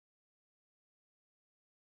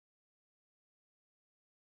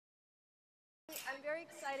I'm very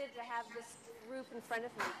excited to have this group in front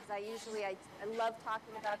of me because I love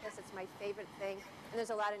talking about this. It's my favorite thing. And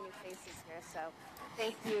there's a lot of new faces here, so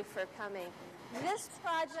thank you for coming. This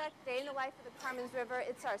project, Day in the Life of the Carmans River,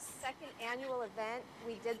 it's our second annual event.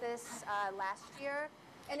 We did this last year,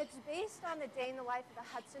 and it's based on the Day in the Life of the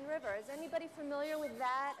Hudson River. Is anybody familiar with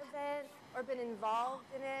that event or been involved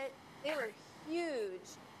in it? They were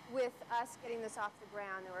huge with us getting this off the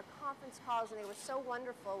ground. There were conference calls, and they were so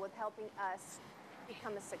wonderful with helping us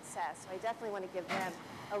become a success. So I definitely want to give them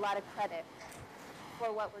a lot of credit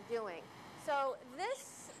for what we're doing. So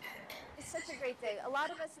this is such a great day. A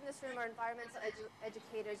lot of us in this room are environmental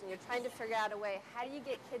educators, and you're trying to figure out a way, how do you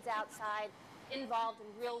get kids outside involved in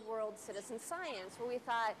real-world citizen science? Well, we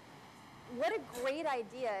thought, what a great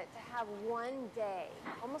idea to have one day,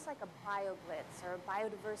 almost like a BioBlitz or a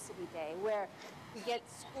biodiversity day, where we get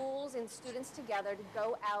schools and students together to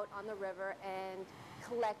go out on the river and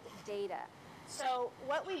collect data. So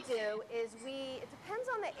what we do is it depends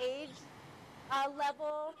on the age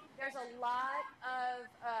level. There's a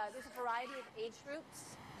variety of age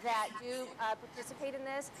groups that do participate in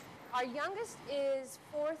this. Our youngest is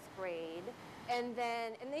 4th grade, and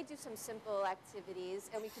they do some simple activities,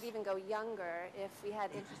 and we could even go younger if we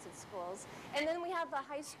had interested schools. And then we have the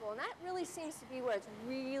high school, and that really seems to be where it's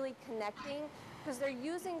really connecting, because they're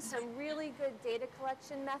using some really good data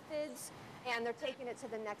collection methods, and they're taking it to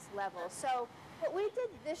the next level. So what we did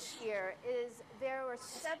this year is there were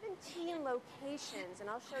 17 locations, and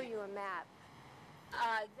I'll show you a map,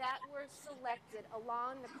 that were selected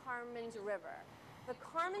along the Carmans River. The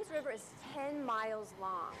Carmans River is 10 miles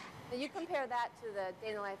long. Now you compare that to the Day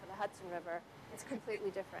in the Life of the Hudson River, it's completely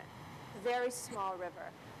different. Very small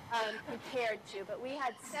river compared to, but we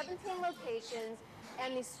had 17 locations,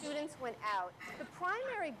 and the students went out. The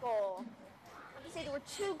primary goal, let me say there were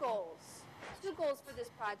two goals for this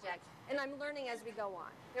project, and I'm learning as we go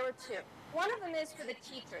on. There were two. One of them is for the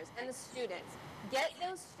teachers and the students. Get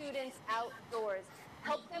those students outdoors.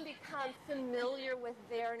 Help them become familiar with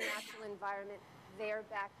their natural environment, their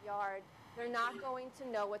backyard. They're not going to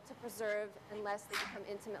know what to preserve unless they become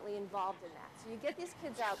intimately involved in that. So you get these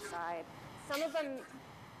kids outside. Some of them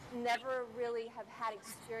never really have had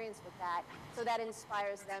experience with that, so that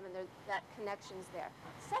inspires them, and that connection's there.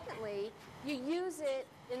 Secondly, you use it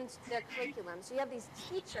in their curriculum. So you have these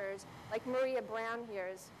teachers, like Maria Brown here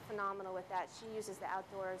is phenomenal with that. She uses the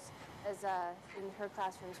outdoors in her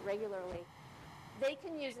classrooms regularly. They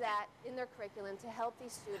can use that in their curriculum to help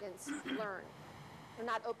these students learn. They're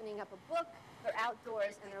not opening up a book, they're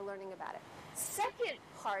outdoors, and they're learning about it. Second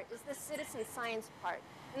part is the citizen science part.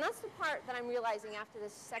 And that's the part that I'm realizing after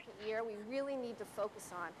this second year we really need to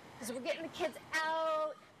focus on. Because we're getting the kids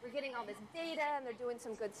out, we're getting all this data, and they're doing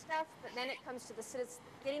some good stuff, but then it comes to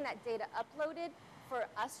getting that data uploaded for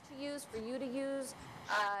us to use, for you to use,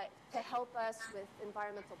 to help us with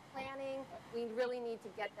environmental planning. We really need to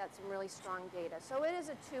get some really strong data. So it is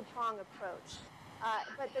a two-prong approach.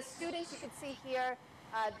 But the students, you can see here,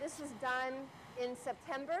 this is done in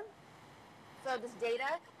September. So this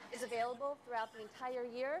data is available throughout the entire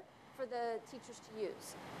year for the teachers to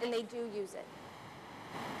use, and they do use it.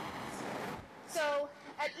 So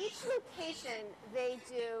at each location, they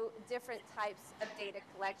do different types of data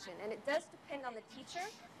collection, and it does depend on the teacher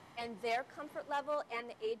and their comfort level and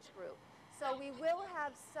the age group. So we will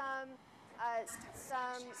have some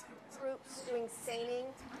groups doing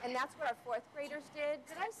seining, and that's what our 4th graders did.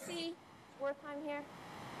 Did I see Wertheim here?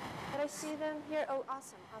 Did I see them here? Oh,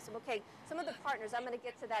 awesome, awesome. Okay, some of the partners, I'm going to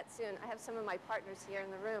get to that soon. I have some of my partners here in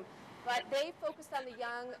the room. But they focused on the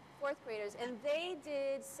young 4th graders, and they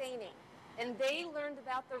did seining. And they learned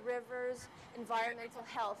about the river's environmental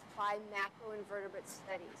health by macroinvertebrate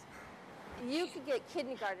studies. You could get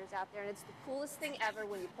kindergartners out there, and it's the coolest thing ever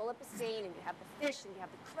when you pull up a seine and you have the fish and you have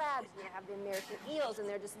the crabs and you have the American eels, and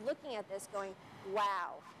they're just looking at this going,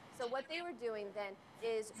 wow. So what they were doing then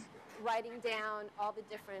is writing down all the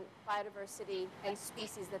different biodiversity and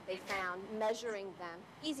species that they found, measuring them,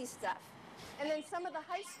 easy stuff. And then some of the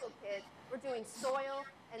high school kids were doing soil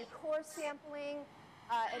and core sampling,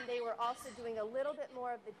 and they were also doing a little bit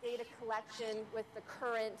more of the data collection with the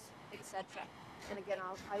current, etc. And again,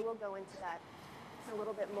 I will go into that a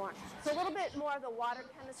little bit more. So a little bit more of the water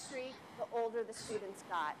chemistry, the older the students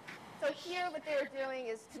got. So here what they were doing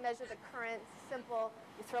is to measure the current, simple.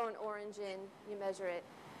 You throw an orange in, you measure it,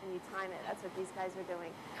 and you time it. That's what these guys are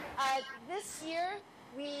doing. This year,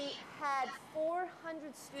 we had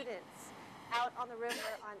 400 students out on the river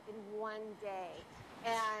in one day.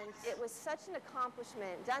 And it was such an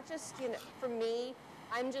accomplishment, not just for me.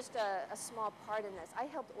 I'm just a small part in this. I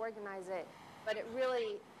helped organize it, but it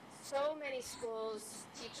really so many schools,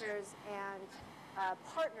 teachers, and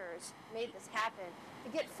partners made this happen.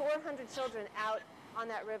 To get 400 children out on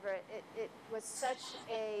that river, it was such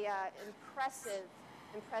a impressive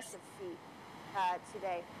feat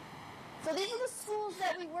today. So these are the schools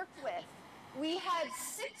that we worked with. We had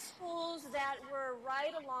 6 schools that were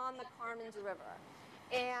right along the Carmans River.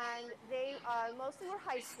 And they mostly were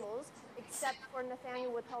high schools, except for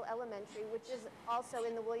Nathaniel Woodhull Elementary, which is also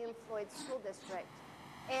in the William Floyd School District.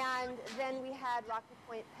 And then we had Rocky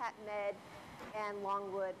Point, Pat Med, and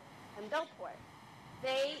Longwood, and Bellport.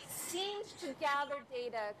 They seemed to gather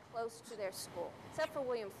data close to their school, except for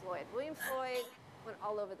William Floyd. William Floyd went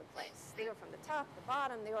all over the place. They were from the top, the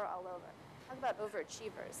bottom, they were all over. Talk about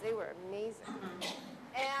overachievers. They were amazing.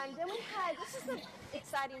 And then we had, this is the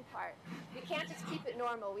exciting part. We can't just keep it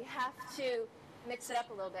normal. We have to mix it up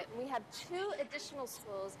a little bit. And we have 2 additional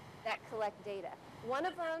schools that collect data. One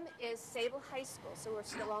of them is Sable High School, so we're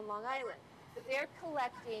still on Long Island. But they're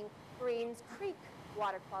collecting Greens Creek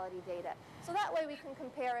water quality data. So that way we can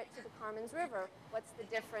compare it to the Carmans River. What's the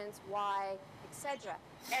difference, why, etc.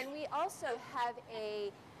 And we also have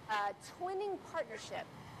a twinning partnership.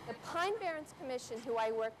 The Pine Barrens Commission, who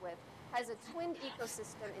I work with, has a twinned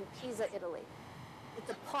ecosystem in Pisa, Italy. It's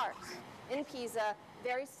a park in Pisa,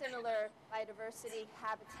 very similar biodiversity,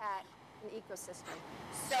 habitat, and ecosystem.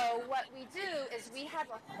 So what we do is we have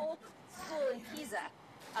a whole school in Pisa,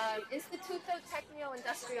 Istituto Tecnico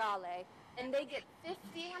Industriale, and they get 50,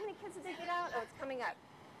 how many kids did they get out? Oh, it's coming up.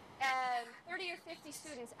 30 or 50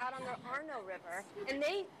 students out on the Arno River, and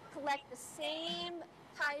they collect the same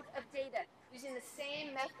type of data using the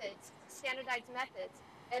same methods, standardized methods,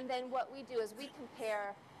 and then what we do is we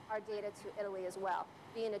compare our data to Italy as well,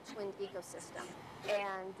 being a twinned ecosystem.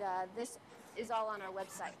 And this is all on our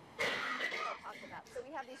website. I'll talk about. So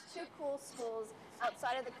we have these 2 cool schools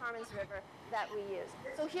outside of the Carmans River that we use.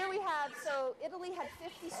 So here we have, so Italy had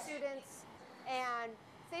 50 students, and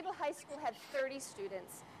Sable High School had 30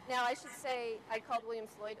 students. Now I should say I called William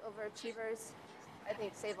Floyd overachievers. I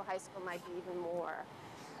think Sable High School might be even more.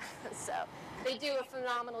 So they do a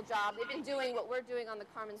phenomenal job. They've been doing what we're doing on the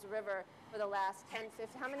Carmans River for the last 10,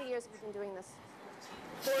 15, how many years have we been doing this?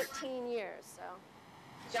 14 years, so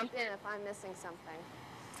jump in if I'm missing something.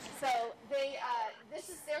 So they, this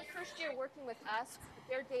is their first year working with us.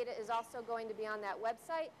 Their data is also going to be on that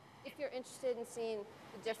website if you're interested in seeing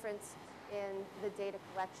the difference in the data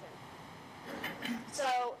collection.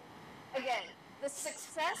 So again, the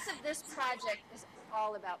success of this project is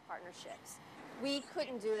all about partnerships. We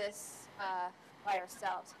couldn't do this by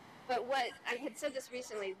ourselves. But what I had said this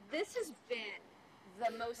recently, this has been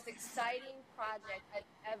the most exciting project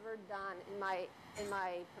I've ever done in my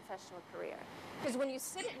professional career. Because when you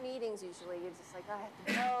sit at meetings, usually you're just like, oh, I have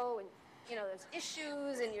to go, and there's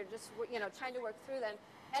issues, and you're just trying to work through them.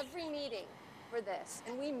 Every meeting for this,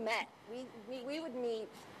 and we met. We would meet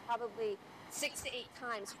probably 6 to 8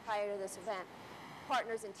 times prior to this event,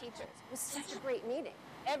 partners and teachers. It was such a great meeting.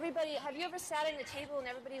 Everybody, have you ever sat at a table and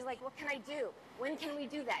everybody's like, what can I do? When can we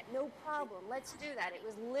do that? No problem, let's do that. It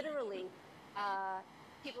was literally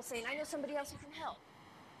people saying, I know somebody else who can help.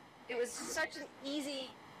 It was such an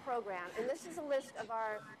easy program, and this is a list of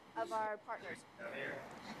our partners.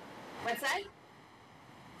 What's that?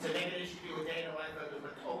 So maybe they should do a day in the life of the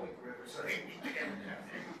Potomac River, so they can be together now.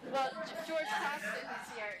 Well, George Costa, who's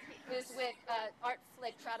here, who's with Art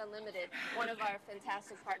Flick Trout Unlimited, one of our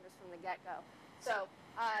fantastic partners from the get-go. So,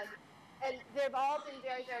 and they've all been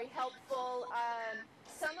very, very helpful.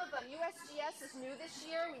 Some of them, USGS is new this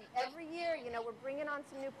year. Every year, we're bringing on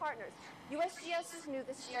some new partners. USGS is new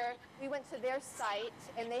this year. We went to their site,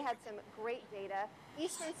 and they had some great data.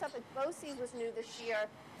 Eastern Suffolk BOCES was new this year.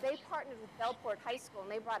 They partnered with Bellport High School, and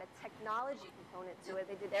they brought a technology component to it.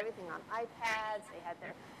 They did everything on iPads. They had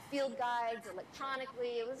their field guides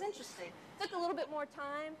electronically. It was interesting. It took a little bit more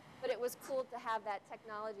time, but it was cool to have that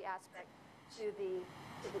technology aspect to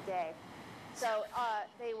the day. So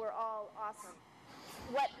they were all awesome.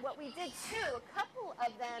 What we did too, a couple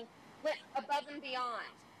of them went above and beyond.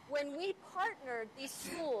 When we partnered these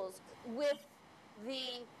schools with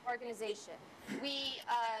the organization, we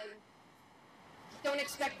don't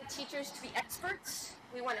expect the teachers to be experts.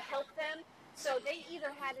 We want to help them. So they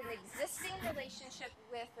either had an existing relationship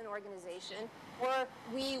with an organization, or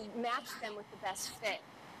we matched them with the best fit.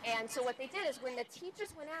 And so what they did is when the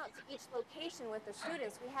teachers went out to each location with their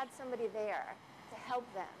students, we had somebody there to help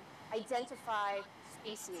them identify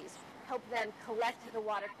species, help them collect the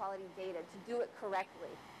water quality data to do it correctly.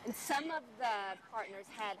 And some of the partners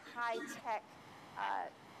had high-tech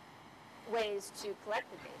ways to collect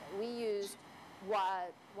the data. We used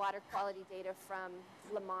water quality data from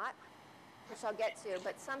Lamont, which I'll get to,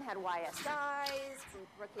 but some had YSIs from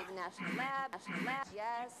Brookhaven National Lab,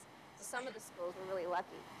 yes. So some of the schools were really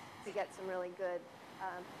lucky to get some really good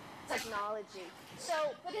technology. So,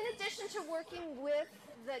 but in addition to working with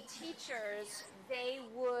the teachers, they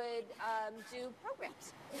would do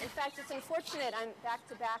programs. In fact, it's unfortunate, I'm back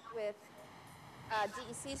to back with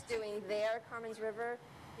DEC's doing their Carmans River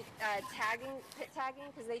pit tagging,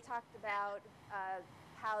 because they talked about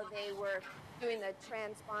how they were doing the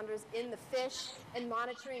transponders in the fish and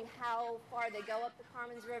monitoring how far they go up the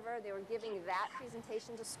Carmans River. They were giving that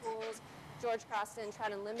presentation to schools. George Costa and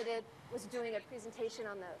Trout Unlimited was doing a presentation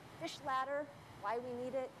on the fish ladder, why we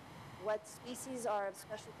need it, what species are of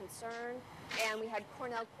special concern. And we had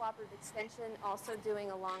Cornell Cooperative Extension also doing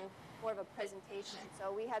more of a presentation.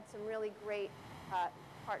 So we had some really great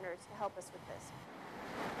partners to help us with this.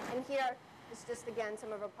 And here is just, again,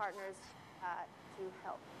 some of our partners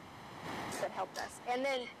that helped us. And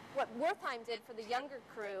then what Wertheim did for the younger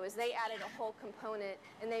crew is they added a whole component,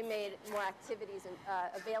 and they made more activities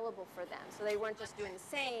available for them. So they weren't just doing the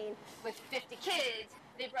same with 50 kids.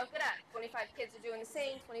 They broke it up. 25 kids are doing the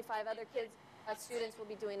same. 25 other students will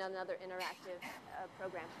be doing another interactive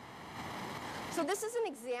program. So this is an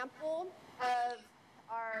example of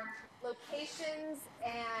our locations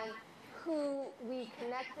and who we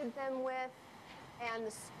connected them with, and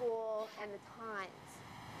the school and the times.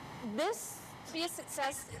 This, to be a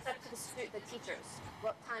success, it's up to the teachers,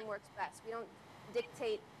 what time works best. We don't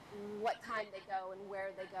dictate what time they go and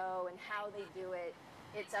where they go and how they do it.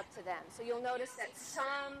 It's up to them. So you'll notice that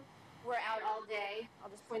some were out all day.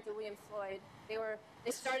 I'll just point to William Floyd. They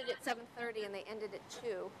started at 7:30 and they ended at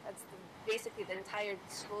 2. That's basically the entire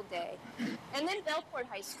school day. And then Bellport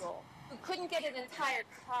High School, who couldn't get an entire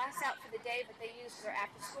class out for the day, but they used their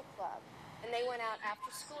after-school club. And they went out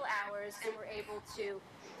after school hours and were able to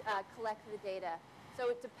collect the data. So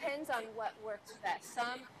it depends on what works best.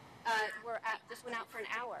 Some just went out for an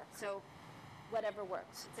hour, so whatever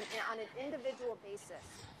works. It's on an individual basis.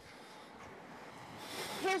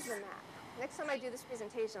 Here's the map. Next time I do this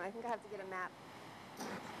presentation, I think I have to get a map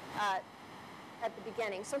at the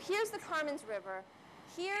beginning. So here's the Carmans River.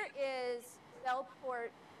 Here is Bellport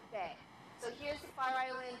Bay. So here's the Fire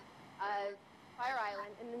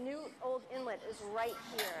Island, and the new old inlet is right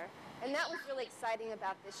here. And that was really exciting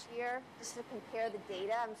about this year, just to compare the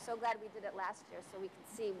data. I'm so glad we did it last year so we could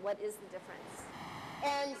see what is the difference.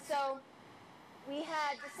 And so we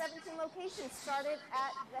had the 17 locations started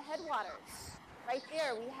at the headwaters. Right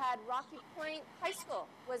there, we had Rocky Point High School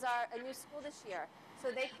was a new school this year. So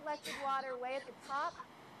they collected water way at the top,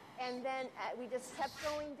 and then we just kept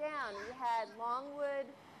going down. We had Longwood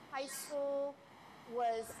High School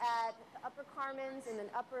was at the Upper Carmans, and then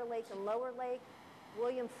Upper Lake and Lower Lake.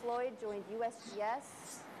 William Floyd joined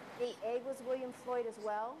USGS. Gate A was William Floyd as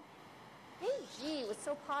well. Gate G was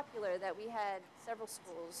so popular that we had several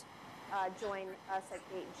schools join us at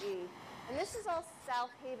Gate G. And this is all South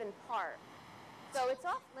Haven Park. So it's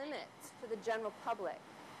off limits to the general public.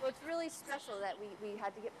 So it's really special that we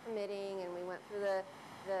had to get permitting, and we went through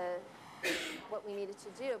what we needed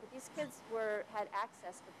to do. But these kids had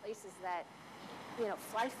access to places that,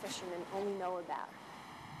 fly fishermen only know about.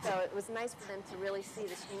 So it was nice for them to really see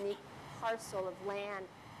this unique parcel of land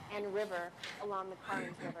and river along the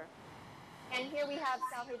Carmans River. And here we have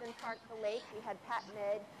South Haven Park, the lake. We had Pat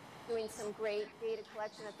Med doing some great data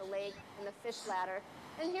collection at the lake and the fish ladder.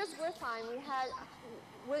 And here's Wertheim. We had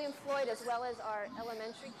William Floyd as well as our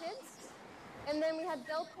elementary kids. And then we had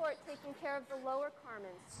Bellport taking care of the lower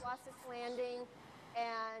Carmans, Swastic Landing.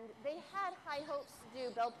 And they had high hopes to do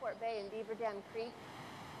Bellport Bay and Beaver Dam Creek.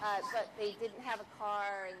 But they didn't have a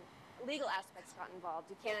car, and legal aspects got involved.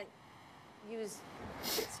 You can't use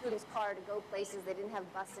a student's car to go places. They didn't have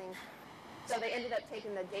busing. So they ended up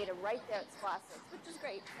taking the data right there at Swastic, which was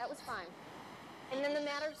great. That was fine. And then the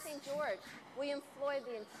Matter of St. George, William Floyd,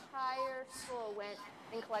 the entire school went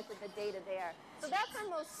and collected the data there. So that's our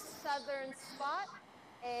most southern spot,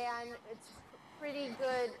 and it's pretty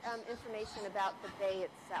good information about the bay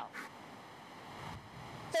itself.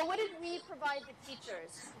 So what did we provide the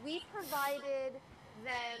teachers? We provided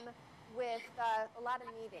them with a lot of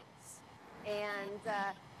meetings,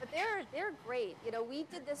 but they're great. We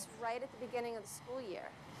did this right at the beginning of the school year.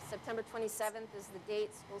 September 27th is the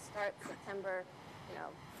date. School starts September,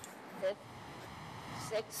 5th,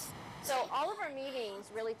 6th. So all of our meetings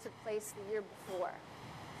really took place the year before.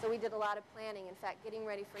 So we did a lot of planning. In fact, getting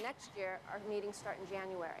ready for next year, our meetings start in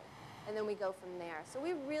January, and then we go from there. So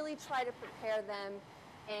we really try to prepare them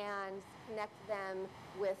and connect them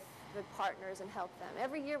with the partners and help them.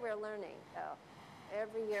 Every year we're learning, though.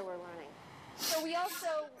 Every year we're learning. So we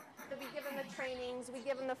also we give them the trainings, we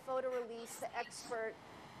give them the photo release, the expert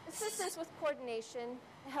assistance with coordination,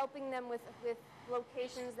 helping them with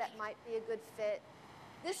locations that might be a good fit.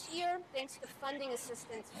 This year, thanks to funding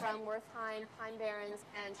assistance from Wertheim, Pine Barrens,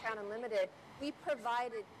 and Trout Unlimited, we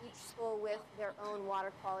provided each school with their own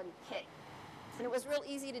water quality kit. And it was real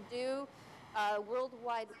easy to do.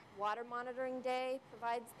 Worldwide Water Monitoring Day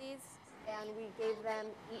provides these, and we gave them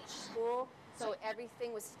each school, so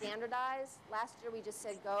everything was standardized. Last year we just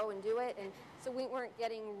said go and do it, and so we weren't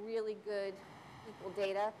getting really good equal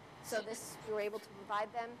data. So we were able to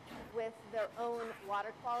provide them with their own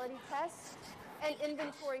water quality tests and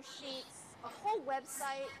inventory sheets, a whole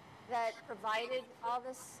website that provided all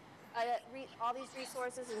these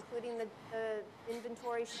resources, including the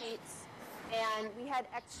inventory sheets. And we had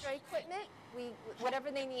extra equipment,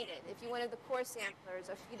 whatever they needed. If you wanted the core samplers,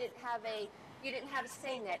 if you didn't have a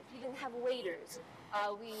seine net, if you didn't have waders,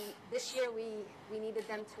 this year we needed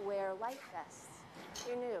them to wear life vests.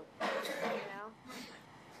 Who knew? You know?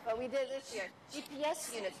 But we did this year.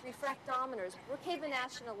 GPS units, refractometers, Brookhaven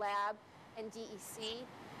National Lab, and DEC,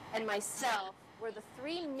 and myself were the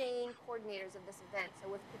three main coordinators of this event. So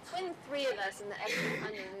between the three of us and the extra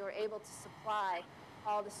funding, we were able to supply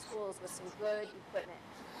all the schools with some good equipment.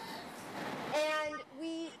 And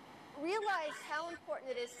we realized how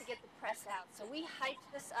important it is to get the press out. So we hyped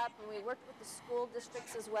this up, and we worked with the school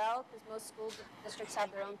districts as well, because most school districts have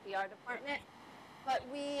their own PR department. But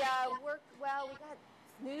we worked well. We got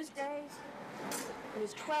Newsday,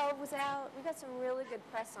 News 12 was out. We got some really good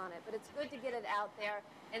press on it, but it's good to get it out there.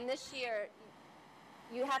 And this year,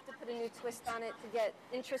 you have to put a new twist on it to get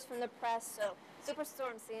interest from the press. So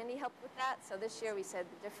Superstorm Sandy helped with that. So this year we said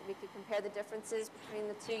we could compare the differences between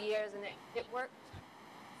the 2 years, and it worked.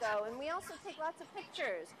 So, and we also take lots of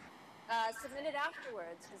pictures submitted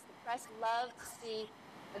afterwards, because the press loved to see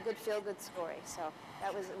a good feel-good story. So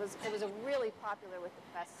it was a really popular with the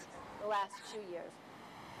press the last 2 years.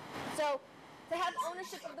 So to have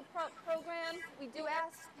ownership of the program, we do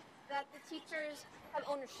ask that the teachers have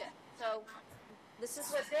ownership. So this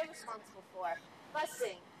is what they're responsible for.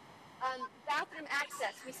 Busing, bathroom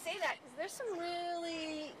access. We say that because there's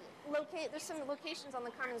some locations on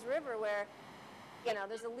the Carmans River where, you know,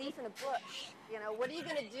 there's a leaf in a bush. You know, what are you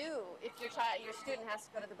going to do if your student has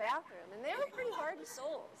to go to the bathroom? And they were pretty hardy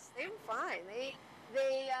souls. They were fine. They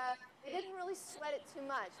didn't really sweat it too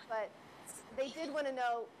much, but they did want to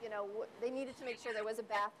know, you know, they needed to make sure there was a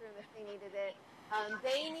bathroom if they needed it.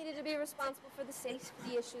 They needed to be responsible for the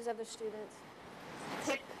safety issues of the students,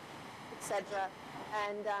 tick, etc.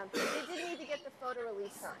 And they did need to get the photo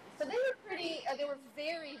release sign. So they were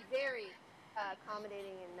very, very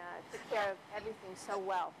accommodating and took care of everything so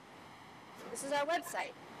well. This is our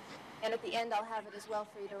website. And at the end, I'll have it as well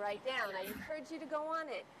for you to write down. I encourage you to go on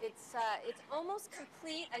it. It's almost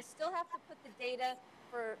complete. I still have to put the data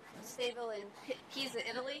for Staville and Pisa,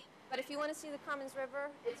 Italy. But if you want to see the Carmans River,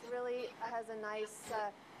 it really has a nice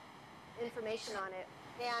information on it.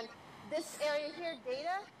 And this area here,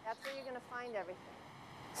 data, that's where you're going to find everything.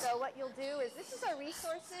 So what you'll do is, this is our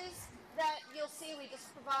resources that you'll see. We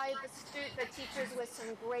just provide the teachers with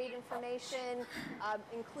some great information,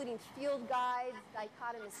 including field guides,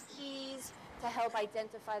 dichotomous keys to help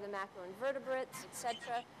identify the macroinvertebrates,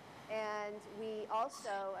 etc. And we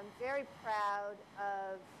also, I'm very proud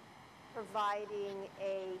of providing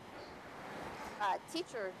a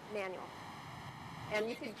teacher manual. And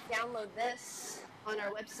you can download this on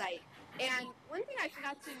our website. And one thing I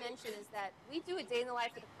forgot to mention is that we do a day in the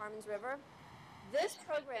life of the Carmans River. This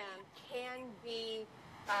program can be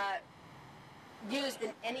used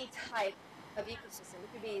in any type of ecosystem.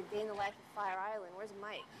 It could be a day in the life of Fire Island. Where's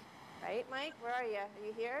Mike? Right, Mike? Where are you? Are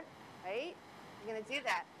you here? Right? You're going to do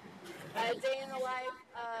that. A day in the life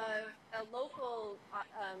of a local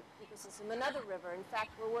ecosystem, another river. In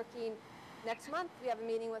fact, we're working next month. We have a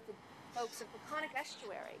meeting with the folks of Peconic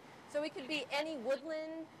Estuary. So it could be any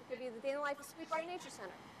woodland. It could be the day in the life of Sweetwater Nature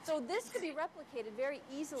Center. So this could be replicated very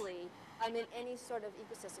easily in any sort of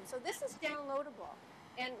ecosystem. So this is downloadable.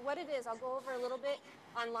 And what it is, I'll go over a little bit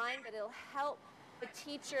online, but it'll help the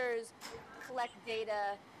teachers collect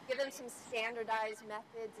data, give them some standardized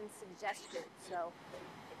methods and suggestions. So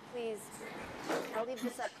please, I'll leave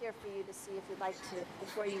this up here for you to see if you'd like to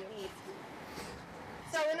before you leave.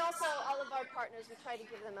 So, and also all of our partners, we try to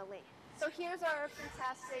give them a link. So here's our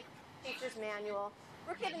fantastic teacher's manual.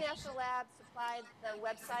 Brookhaven National Lab supplied the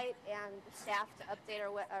website and the staff to update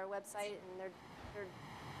our website, and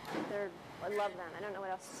I love them. I don't know what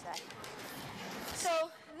else to say.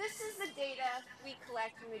 So this is the data we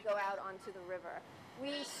collect when we go out onto the river.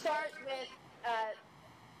 We start with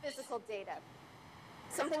physical data.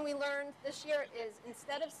 Something we learned this year is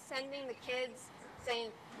instead of sending the kids saying,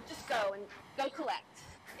 just go and go collect,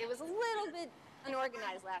 it was a little bit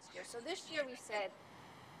unorganized last year. So this year we said,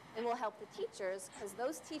 and we'll help the teachers, because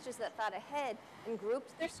those teachers that thought ahead and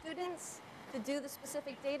grouped their students to do the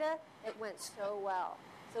specific data, it went so well.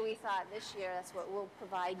 So we thought this year that's what we'll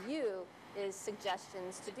provide you is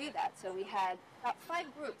suggestions to do that. So we had about 5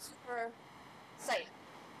 groups per site.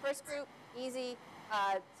 First group, easy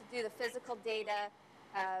to do the physical data,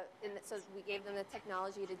 so we gave them the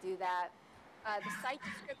technology to do that. The site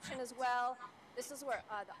description as well. This is where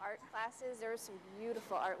the art classes, there was some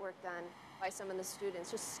beautiful artwork done by some of the students,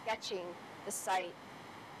 just sketching the site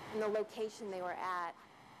and the location they were at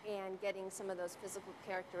and getting some of those physical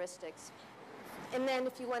characteristics. And then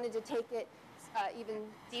if you wanted to take it even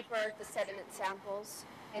deeper, the sediment samples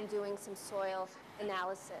and doing some soil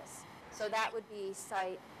analysis. So that would be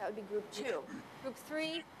group 2. Group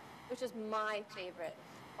 3, which is my favorite,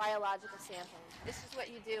 biological sampling. This is what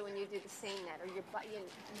you do when you do the seine net.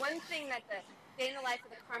 One thing that the Day in the Life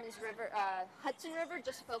of the Carmans River, Hudson River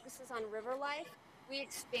just focuses on river life. We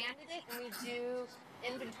expanded it and we do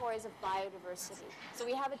inventories of biodiversity. So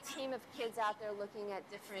we have a team of kids out there looking at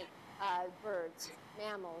different birds,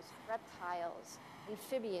 mammals, reptiles,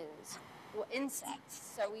 amphibians,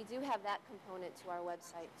 insects. So we do have that component to our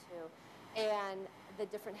website too, and the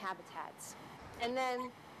different habitats. And then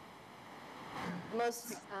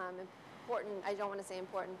most important, I don't want to say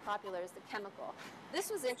important, popular is the chemical. This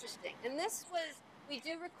was interesting, and we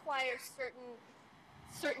do require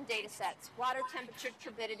certain data sets: water temperature,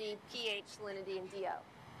 turbidity, pH, salinity, and DO.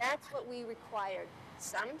 That's what we required.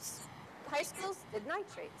 Some high schools did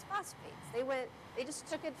nitrates, phosphates. They just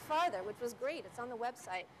took it farther, which was great. It's on the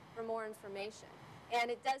website for more information. And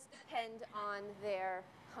it does depend on their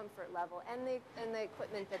comfort level and the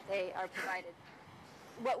equipment that they are provided.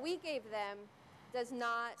 What we gave them does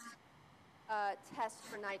not test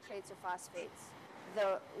for nitrates or phosphates.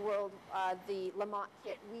 The Lamont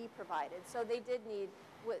kit we provided. So they did need,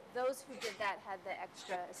 those who did that had the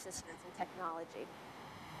extra assistance and technology.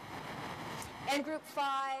 And group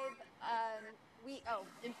 5,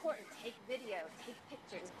 important, take video, take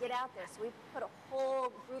pictures, get out there. So we put a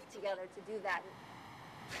whole group together to do that.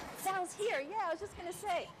 Sal's here, yeah, I was just gonna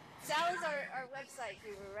say. Sal is our website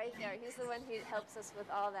guru right there. He's the one who helps us with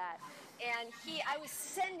all that. And I was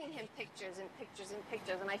sending him pictures and pictures and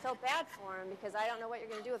pictures, and I felt bad for him because I don't know what you're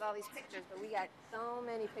gonna do with all these pictures, but we got so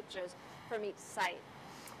many pictures from each site.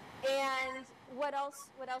 And what else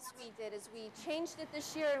we did is we changed it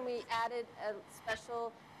this year and we added a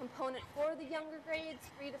special component for the younger grades,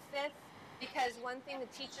 3 to 5th, because one thing the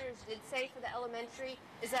teachers did say for the elementary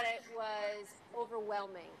is that it was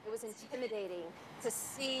overwhelming. It was intimidating to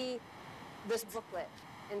see this booklet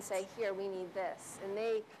and say, here, we need this. And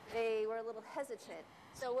they were a little hesitant.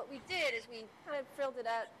 So what we did is we kind of frilled it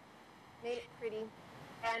up, made it pretty,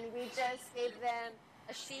 and we just gave them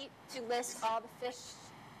a sheet to list all the fish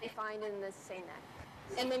they find in the seine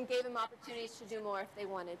net, and then gave them opportunities to do more if they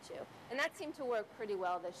wanted to. And that seemed to work pretty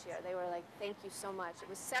well this year. They were like, thank you so much. It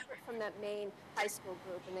was separate from that main high school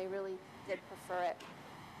group, and they really did prefer it.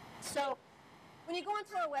 So when you go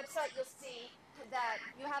onto our website, you'll see that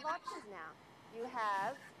you have options now. You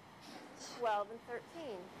have 12 and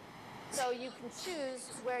 13. So you can choose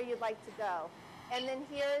where you'd like to go. And then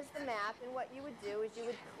here's the map, and what you would do is you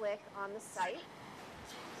would click on the site,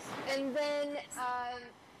 and then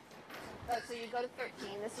so you go to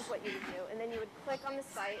 13, this is what you would do, and then you would click on the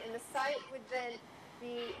site, and the site would then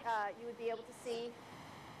be, you would be able to see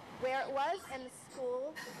where it was and the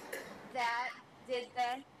school that did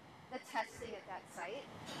the testing at that site.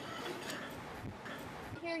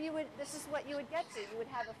 Here this is what you would get to. You would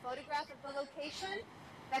have a photograph of the location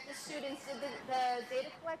that the students did the data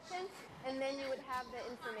collection, and then you would have the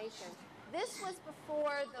information. This was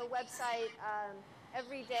before the website.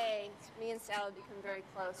 Every day, me and Sal become very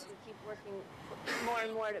close. We keep working more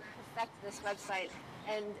and more to perfect this website.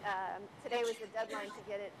 And today was the deadline to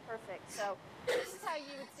get it perfect. So this is how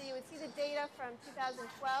you would see. You would see the data from 2012,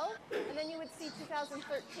 and then you would see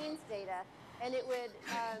 2013's data. And it would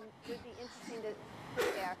be interesting to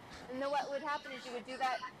compare. And then what would happen is you would do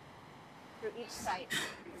that through each site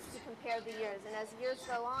to compare the years. And as years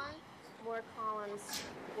go on, more columns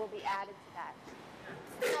will be added to that.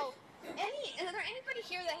 So, is there anybody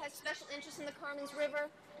here that has special interest in the Carmans River?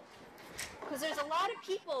 Because there's a lot of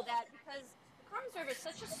people because the Carmans River is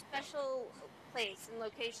such a special place and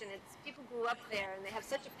location. People grew up there and they have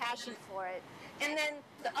such a passion for it. And then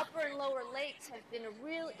the upper and lower lakes have been a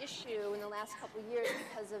real issue in the last couple of years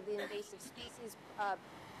because of the invasive species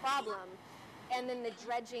problem. And then the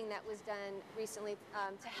dredging that was done recently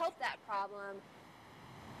to help that problem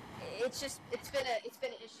it's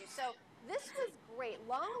been an issue. So this was great.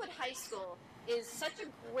 Longwood High School is such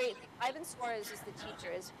a great. Ivan Suarez is the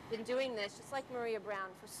teacher. Has been doing this just like Maria Brown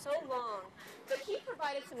for so long, but he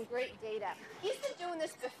provided some great data. He's been doing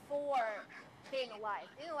this before Being Alive.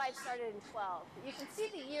 Being Alive started in 12. But you can see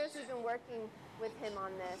the years we've been working with him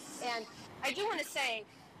on this. And I do want to say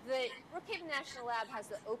the Brookhaven National Lab has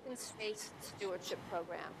the Open Space Stewardship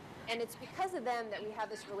Program. And it's because of them that we have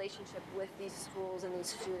this relationship with these schools and these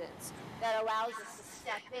students that allows us to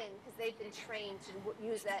step in because they've been trained to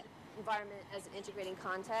use that environment as an integrating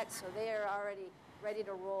context. So they are already ready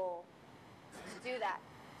to roll to do that,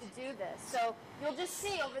 to do this. So you'll just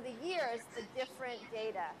see over the years the different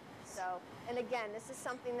data. So, and again, this is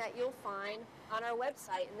something that you'll find on our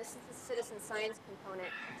website, and this is the citizen science component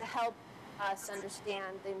to help us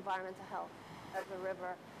understand the environmental health of the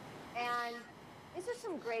river. And these are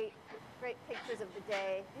some great pictures of the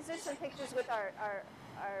day. These are some pictures with our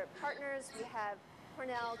partners. We have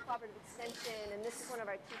Cornell Cooperative Extension, and this is one of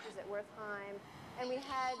our teachers at Wertheim. And we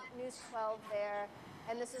had News 12 there,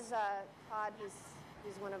 and this is Todd,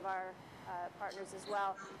 who's one of our partners as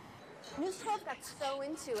well. News 12 got so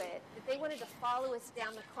into it that they wanted to follow us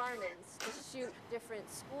down the Carmans to shoot different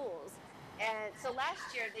schools. And so last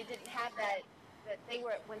year they didn't have that they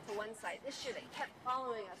went to one site. This year they kept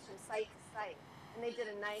following us from site to site, and they did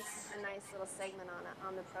a nice little segment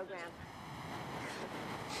on the program.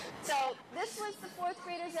 So this was the fourth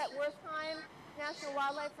graders at Wertheim National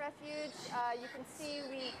Wildlife Refuge. You can see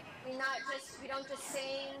we don't just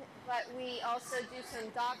sing, but we also do some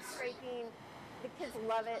dock scraping. The kids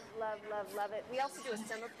love it, love it. We also do a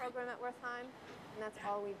summer program at Wertheim, and that's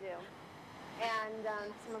all we do. And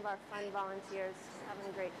some of our fun volunteers having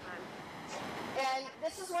a great time. And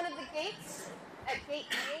this is one of the gates at Gate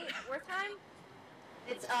A at Wertheim.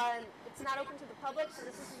 It's not open to the public, so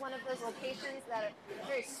this is one of those locations that are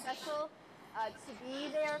very special to be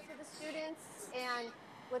there for the students. And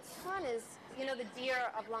what's fun is, you know, the deer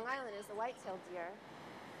of Long Island is the white-tailed deer.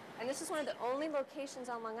 And this is one of the only locations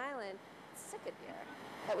on Long Island, Sitka deer,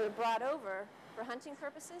 that were brought over for hunting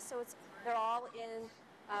purposes. So they're all in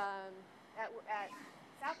at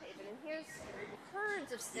South Haven. And here's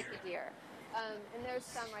herds of Sitka deer. And there's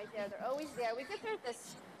some right there. They're always there. We get there at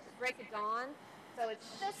this break of dawn, so it's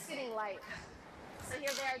just getting light. So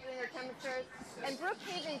here they are doing their temperatures. And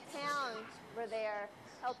Brookhaven Town were there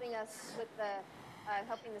helping us with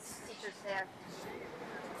helping the teachers there.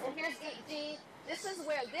 And here's DEC. This is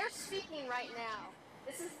where they're speaking right now.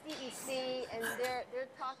 This is DEC, and they're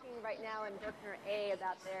talking right now in Bruckner A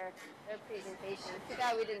about their presentation. Too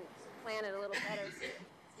bad we didn't plan it a little better so you could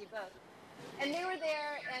see both. And they were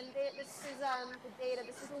there, and this is the data.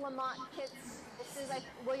 This is the Lamont kits. This is like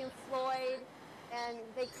William Floyd, and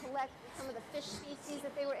they collect some of the fish species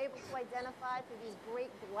that they were able to identify through these great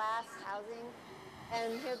glass housing.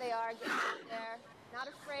 And here they are getting out there, not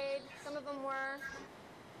afraid. Some of them were,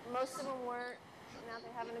 most of them weren't. Now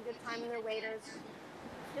they're having a good time in their waders.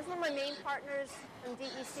 Here's one of my main partners from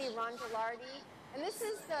DEC, Ron Gilardi. And this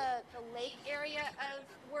is the lake area of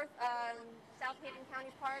South Haven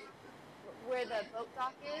County Park, where the boat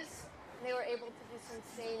dock is. And they were able to do some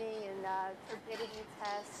staining and turbidity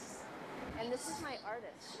tests. And this is my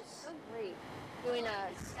artist. She's so great, doing a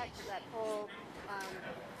sketch of that whole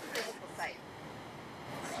physical site.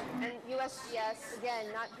 And USGS,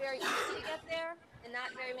 again, not very easy to get there, and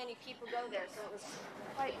not very many people go there, so it was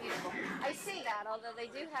quite beautiful. I say that, although they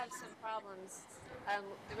do have some problems.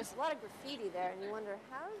 There was a lot of graffiti there, and you wonder,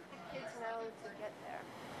 how did the kids know to get there?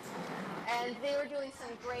 And they were doing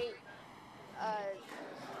some great,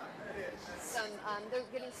 they're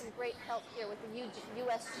getting some great help here with the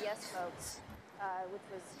USGS folks, which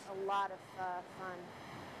was a lot of fun.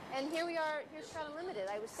 And here we are, here's Shot Unlimited.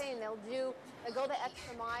 I was saying they'll go the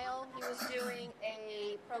extra mile. He was doing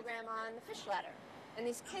a program on the fish ladder. And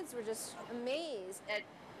these kids were just amazed at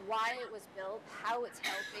why it was built, how it's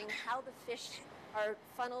helping, how the fish are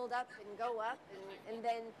funneled up and go up. And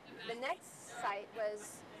then the next site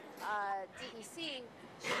was DEC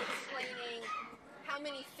explaining how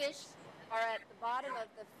many fish are at the bottom of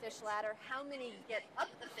the fish ladder, how many get up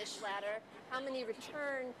the fish ladder, how many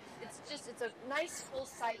return. It's a nice full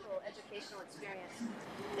cycle educational experience.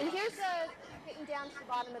 And here's getting down to the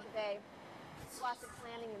bottom of the bay, Swastika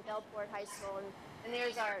Landing and Belport High School, and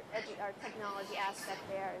there's our technology aspect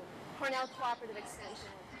there. And Cornell Cooperative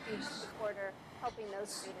Extension, a huge supporter, helping those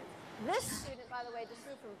students. This student, by the way, just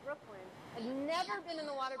moved from Brooklyn, had never been in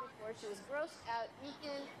the water before. She was grossed out,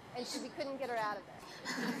 eaten, and we couldn't get her out of there.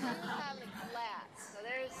 She was having a blast. So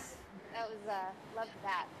loved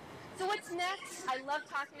that. So what's next? I love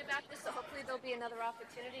talking about this, so hopefully there'll be another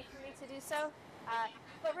opportunity for me to do so.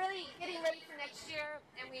 But really getting ready for next year,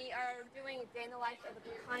 and we are doing a day in the life of the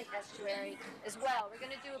Pecan estuary as well. We're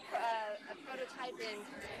going to do a prototype in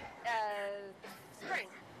spring.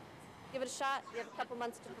 Give it a shot. We have a couple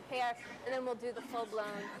months to prepare, and then we'll do the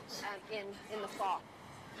full-blown in the fall.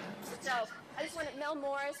 So I just want to, Mel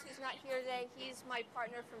Morris, who's not here today, he's my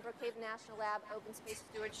partner from Brookhaven National Lab, Open Space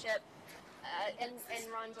Stewardship, and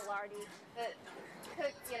Ron Gilardi.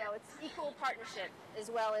 It's equal partnership as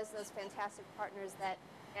well as those fantastic partners that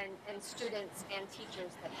and students and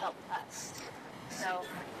teachers that helped us. So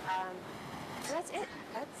that's it.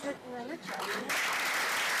 That's it in a nutshell.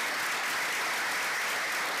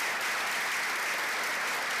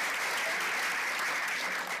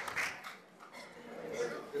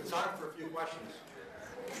 It's time for a few questions.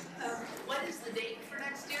 What is the date for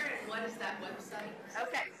next year, and what is that website?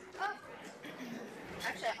 Okay. Oh.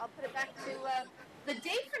 Actually, I'll put it back to the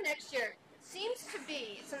date for next year. Seems to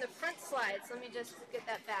be, it's in the front slides. Let me just get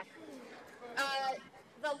that back.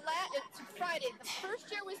 It's Friday. The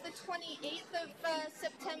first year was the 28th of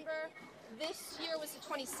September. This year was the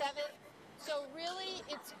 27th. So really,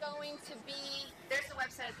 it's going to be, there's the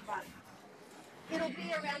website at the bottom. It'll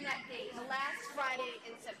be around that date. The last Friday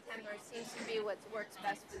in September seems to be what works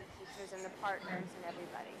best for the teachers and the partners and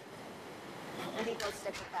everybody. I think we'll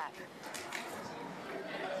stick with that.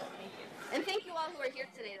 And thank you all who are here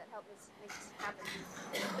today that helped us make this happen.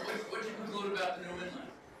 What did you conclude about the New Inland?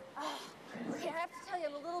 Oh, okay, I have to tell you,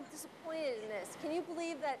 I'm a little disappointed in this. Can you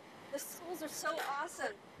believe that the schools are so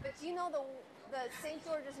awesome? But do you know the St.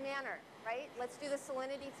 George's Manor, right? Let's do the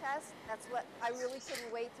salinity test. That's what I really couldn't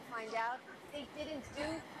wait to find out. They didn't do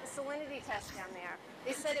the salinity test down there.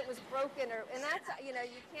 They said it was broken, and that's, you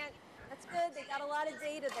can't, that's good. They got a lot of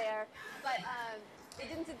data there, but they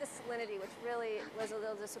didn't do the salinity, which really was a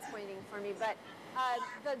little disappointing for me. But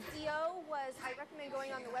the DO was, I recommend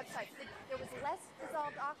going on the website. There was less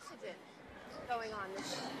dissolved oxygen going on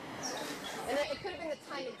this year. And it could have been the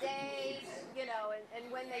time of day, and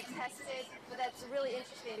when they tested. But that's really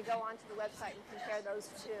interesting to go onto the website and compare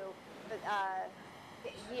those two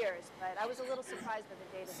years. But I was a little surprised by the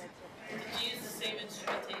data that Did you use the same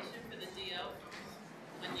instrumentation for the DO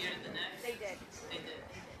one year to the next? they did. They did.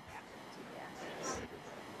 Yeah.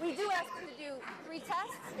 We do ask them to do 3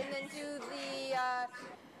 tests and then do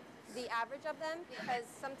the average of them, because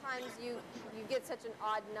sometimes you get such an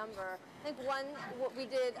odd number. I think what we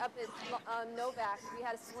did up at Novak, we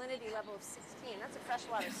had a salinity level of 16. That's a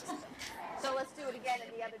freshwater system. So let's do it again, and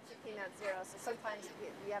the other two came out 0. So sometimes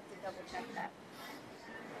you have to double check that.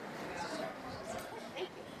 Thank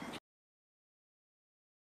you.